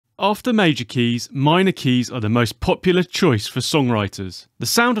After major keys, minor keys are the most popular choice for songwriters. The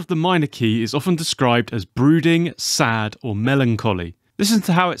sound of the minor key is often described as brooding, sad, or melancholy. Listen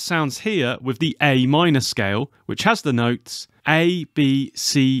to how it sounds here with the A minor scale, which has the notes A, B,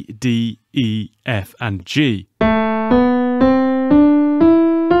 C, D, E, F, and G.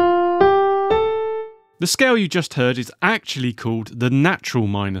 The scale you just heard is actually called the natural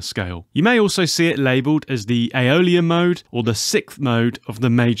minor scale. You may also see it labelled as the Aeolian mode or the 6th mode of the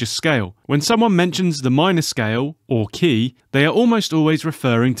major scale. When someone mentions the minor scale, or key, they are almost always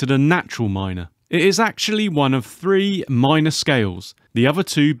referring to the natural minor. It is actually one of 3 minor scales, the other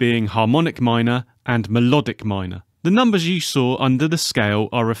 2 being harmonic minor and melodic minor. The numbers you saw under the scale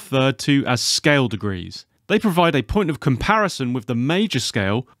are referred to as scale degrees. They provide a point of comparison with the major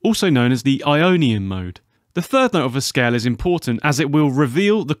scale, also known as the Ionian mode. The third note of a scale is important as it will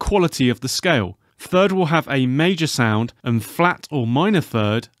reveal the quality of the scale. Third will have a major sound and flat or minor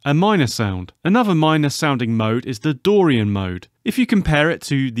third a minor sound. Another minor sounding mode is the Dorian mode. If you compare it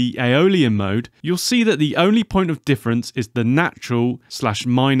to the Aeolian mode, you'll see that the only point of difference is the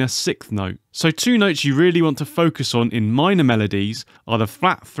natural/minor 6th note. So 2 notes you really want to focus on in minor melodies are the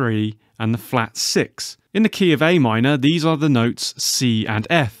flat 3 and the flat 6. In the key of A minor, these are the notes C and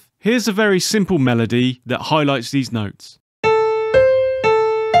F. Here's a very simple melody that highlights these notes.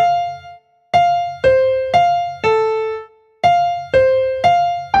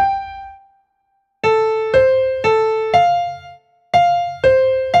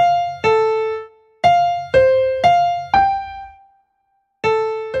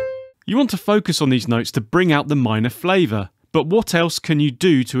 You want to focus on these notes to bring out the minor flavour, but what else can you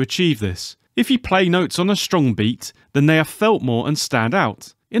do to achieve this? If you play notes on a strong beat, then they are felt more and stand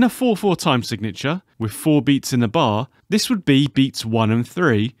out. In a 4/4 time signature, with 4 beats in a bar, this would be beats 1 and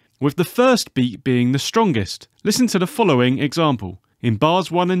 3, with the first beat being the strongest. Listen to the following example. In bars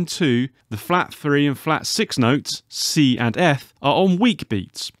 1 and 2, the flat 3 and flat 6 notes, C and F, are on weak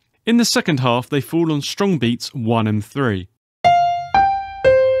beats. In the second half, they fall on strong beats 1 and 3.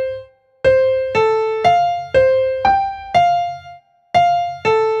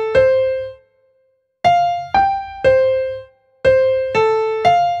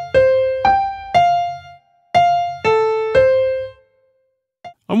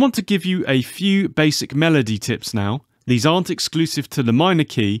 I want to give you a few basic melody tips now. These aren't exclusive to the minor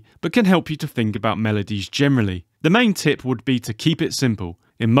key, but can help you to think about melodies generally. The main tip would be to keep it simple.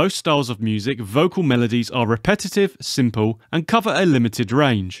 In most styles of music, vocal melodies are repetitive, simple, and cover a limited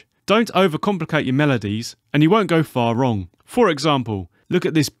range. Don't overcomplicate your melodies, and you won't go far wrong. For example, look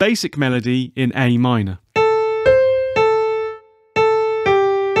at this basic melody in A minor.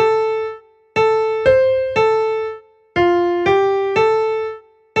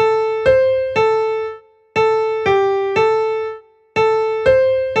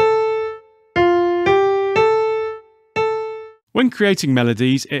 When creating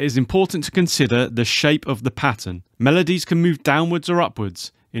melodies, it is important to consider the shape of the pattern. Melodies can move downwards or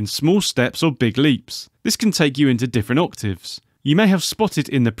upwards, in small steps or big leaps. This can take you into different octaves. You may have spotted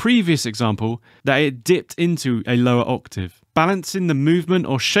in the previous example that it dipped into a lower octave. Balancing the movement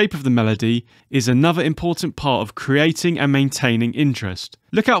or shape of the melody is another important part of creating and maintaining interest.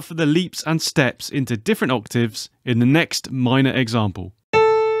 Look out for the leaps and steps into different octaves in the next minor example.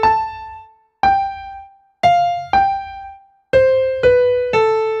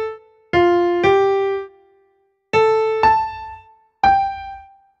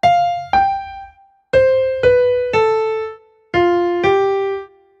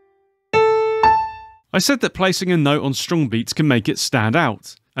 I said that placing a note on strong beats can make it stand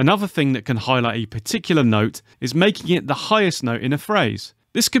out. Another thing that can highlight a particular note is making it the highest note in a phrase.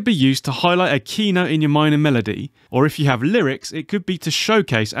 This could be used to highlight a key note in your minor melody, or if you have lyrics, it could be to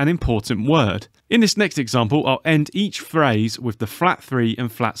showcase an important word. In this next example, I'll end each phrase with the flat 3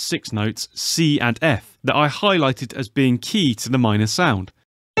 and flat 6 notes C and F that I highlighted as being key to the minor sound.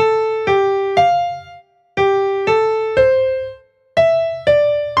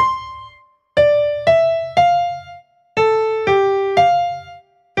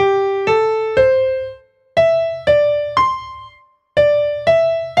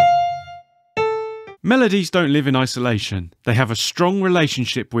 Melodies don't live in isolation. They have a strong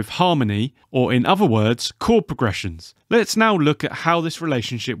relationship with harmony, or in other words, chord progressions. Let's now look at how this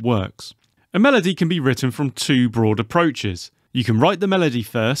relationship works. A melody can be written from 2 broad approaches. You can write the melody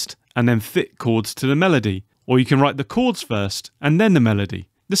first, and then fit chords to the melody, or you can write the chords first, and then the melody.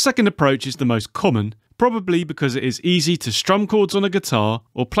 The second approach is the most common, probably because it is easy to strum chords on a guitar,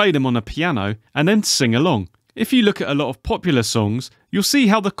 or play them on a piano, and then sing along. If you look at a lot of popular songs, you'll see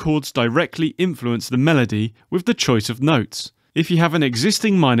how the chords directly influence the melody with the choice of notes. If you have an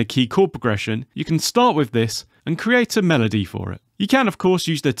existing minor key chord progression, you can start with this and create a melody for it. You can of course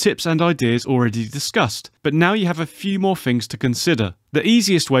use the tips and ideas already discussed, but now you have a few more things to consider. The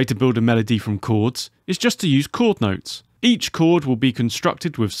easiest way to build a melody from chords is just to use chord notes. Each chord will be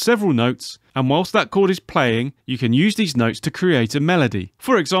constructed with several notes, and whilst that chord is playing, you can use these notes to create a melody.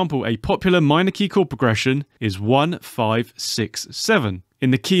 For example, a popular minor key chord progression is 1, 5, 6, 7.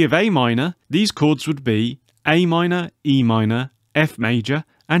 In the key of A minor, these chords would be A minor, E minor, F major,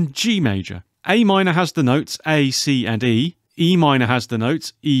 and G major. A minor has the notes A, C, and E minor has the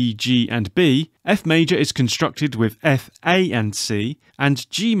notes E, G, and B, F major is constructed with F, A, and C, and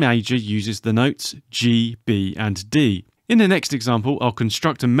G major uses the notes G, B, and D. In the next example, I'll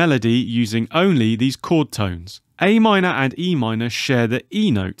construct a melody using only these chord tones. A minor and E minor share the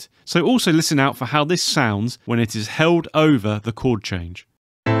E note, so also listen out for how this sounds when it is held over the chord change.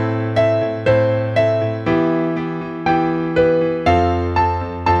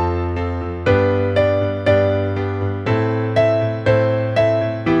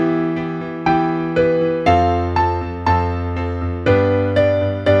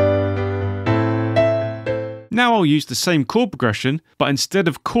 Now I'll use the same chord progression, but instead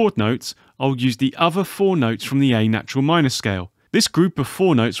of chord notes, I'll use the other 4 notes from the A natural minor scale. This group of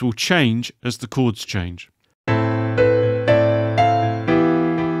 4 notes will change as the chords change.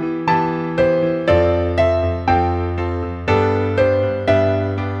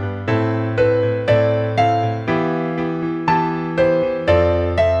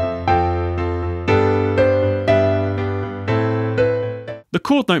 The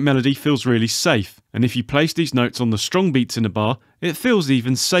chord note melody feels really safe, and if you place these notes on the strong beats in a bar, it feels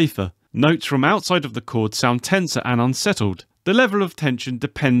even safer. Notes from outside of the chord sound tenser and unsettled. The level of tension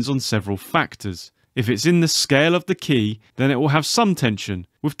depends on several factors. If it's in the scale of the key, then it will have some tension,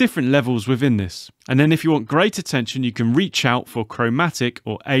 with different levels within this. And then if you want greater tension, you can reach out for chromatic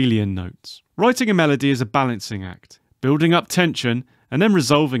or Aeolian notes. Writing a melody is a balancing act, building up tension and then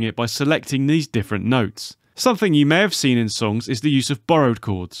resolving it by selecting these different notes. Something you may have seen in songs is the use of borrowed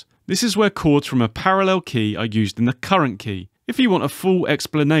chords. This is where chords from a parallel key are used in the current key. If you want a full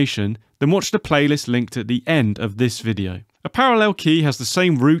explanation, then watch the playlist linked at the end of this video. A parallel key has the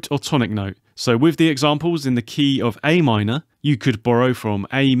same root or tonic note, so with the examples in the key of A minor, you could borrow from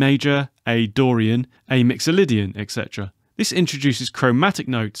A major, A Dorian, A Mixolydian, etc. This introduces chromatic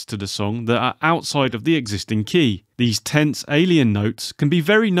notes to the song that are outside of the existing key. These tense Aeolian notes can be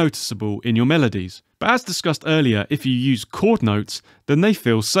very noticeable in your melodies. But as discussed earlier, if you use chord notes, then they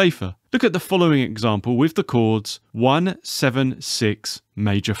feel safer. Look at the following example with the chords 1, 7, 6,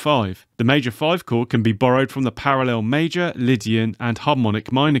 major 5. The major 5 chord can be borrowed from the parallel major, Lydian, and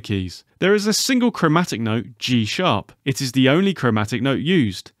harmonic minor keys. There is a single chromatic note, G sharp. It is the only chromatic note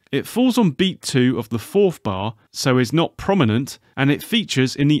used. It falls on beat 2 of the 4th bar, so is not prominent, and it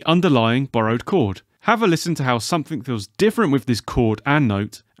features in the underlying borrowed chord. Have a listen to how something feels different with this chord and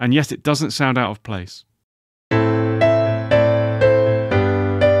note, and yet it doesn't sound out of place.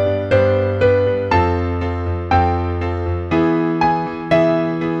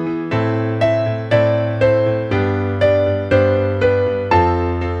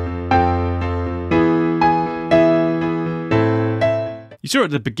 You saw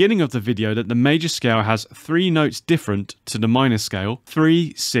at the beginning of the video that the major scale has 3 notes different to the minor scale,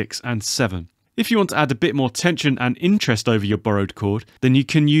 3, 6 and 7. If you want to add a bit more tension and interest over your borrowed chord, then you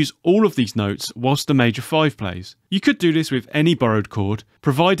can use all of these notes whilst the major 5 plays. You could do this with any borrowed chord,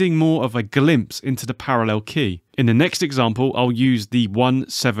 providing more of a glimpse into the parallel key. In the next example, I'll use the 1,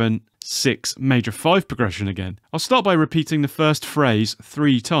 7, 6 major 5 progression again. I'll start by repeating the first phrase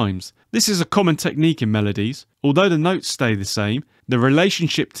 3 times. This is a common technique in melodies. Although the notes stay the same, the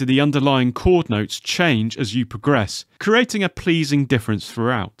relationship to the underlying chord notes change as you progress, creating a pleasing difference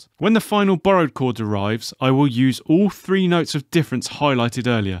throughout. When the final borrowed chord arrives, I will use all 3 notes of difference highlighted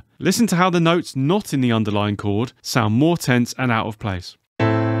earlier. Listen to how the notes not in the underlying chord sound more tense and out of place.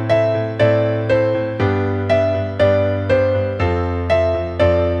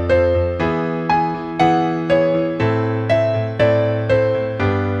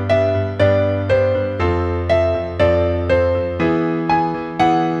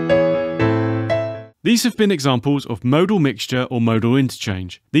 These have been examples of modal mixture or modal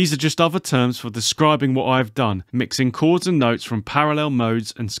interchange. These are just other terms for describing what I have done, mixing chords and notes from parallel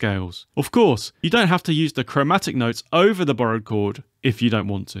modes and scales. Of course, you don't have to use the chromatic notes over the borrowed chord if you don't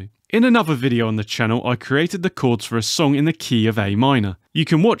want to. In another video on the channel, I created the chords for a song in the key of A minor. You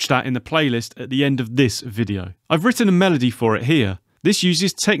can watch that in the playlist at the end of this video. I've written a melody for it here. This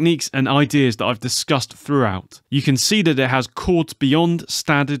uses techniques and ideas that I've discussed throughout. You can see that it has chords beyond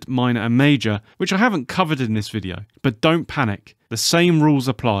standard minor and major, which I haven't covered in this video. But don't panic, the same rules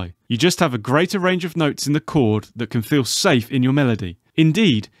apply. You just have a greater range of notes in the chord that can feel safe in your melody.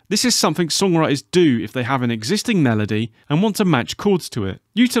 Indeed, this is something songwriters do if they have an existing melody and want to match chords to it.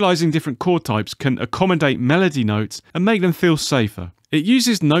 Utilising different chord types can accommodate melody notes and make them feel safer. It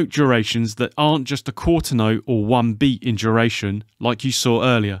uses note durations that aren't just a quarter note or one beat in duration, like you saw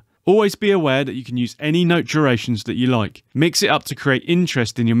earlier. Always be aware that you can use any note durations that you like. Mix it up to create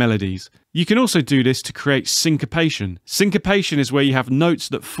interest in your melodies. You can also do this to create syncopation. Syncopation is where you have notes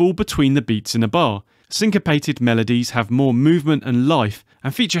that fall between the beats in a bar. Syncopated melodies have more movement and life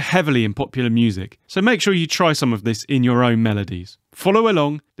and feature heavily in popular music, so make sure you try some of this in your own melodies. Follow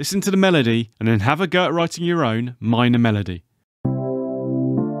along, listen to the melody, and then have a go at writing your own minor melody.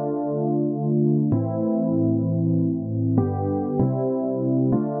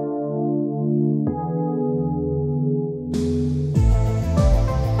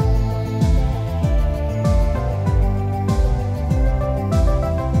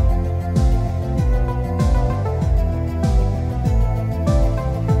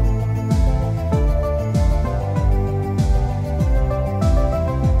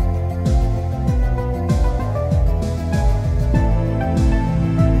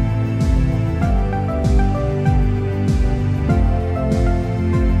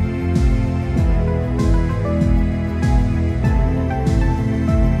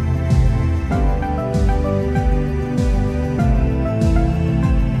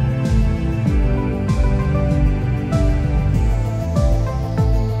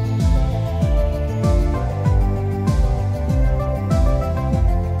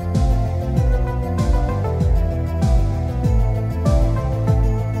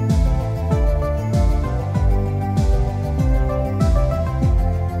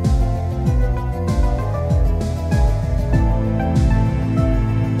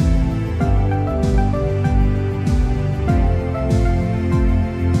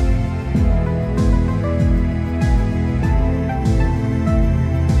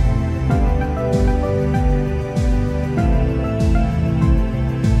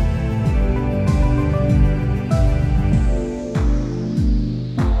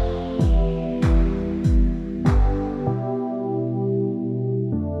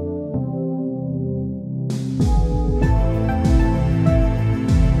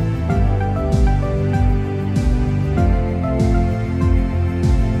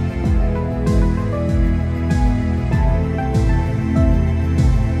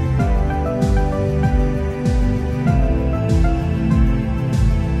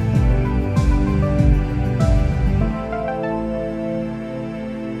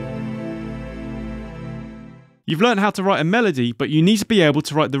 You've learned how to write a melody, but you need to be able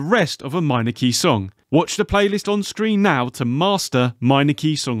to write the rest of a minor key song. Watch the playlist on screen now to master minor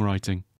key songwriting.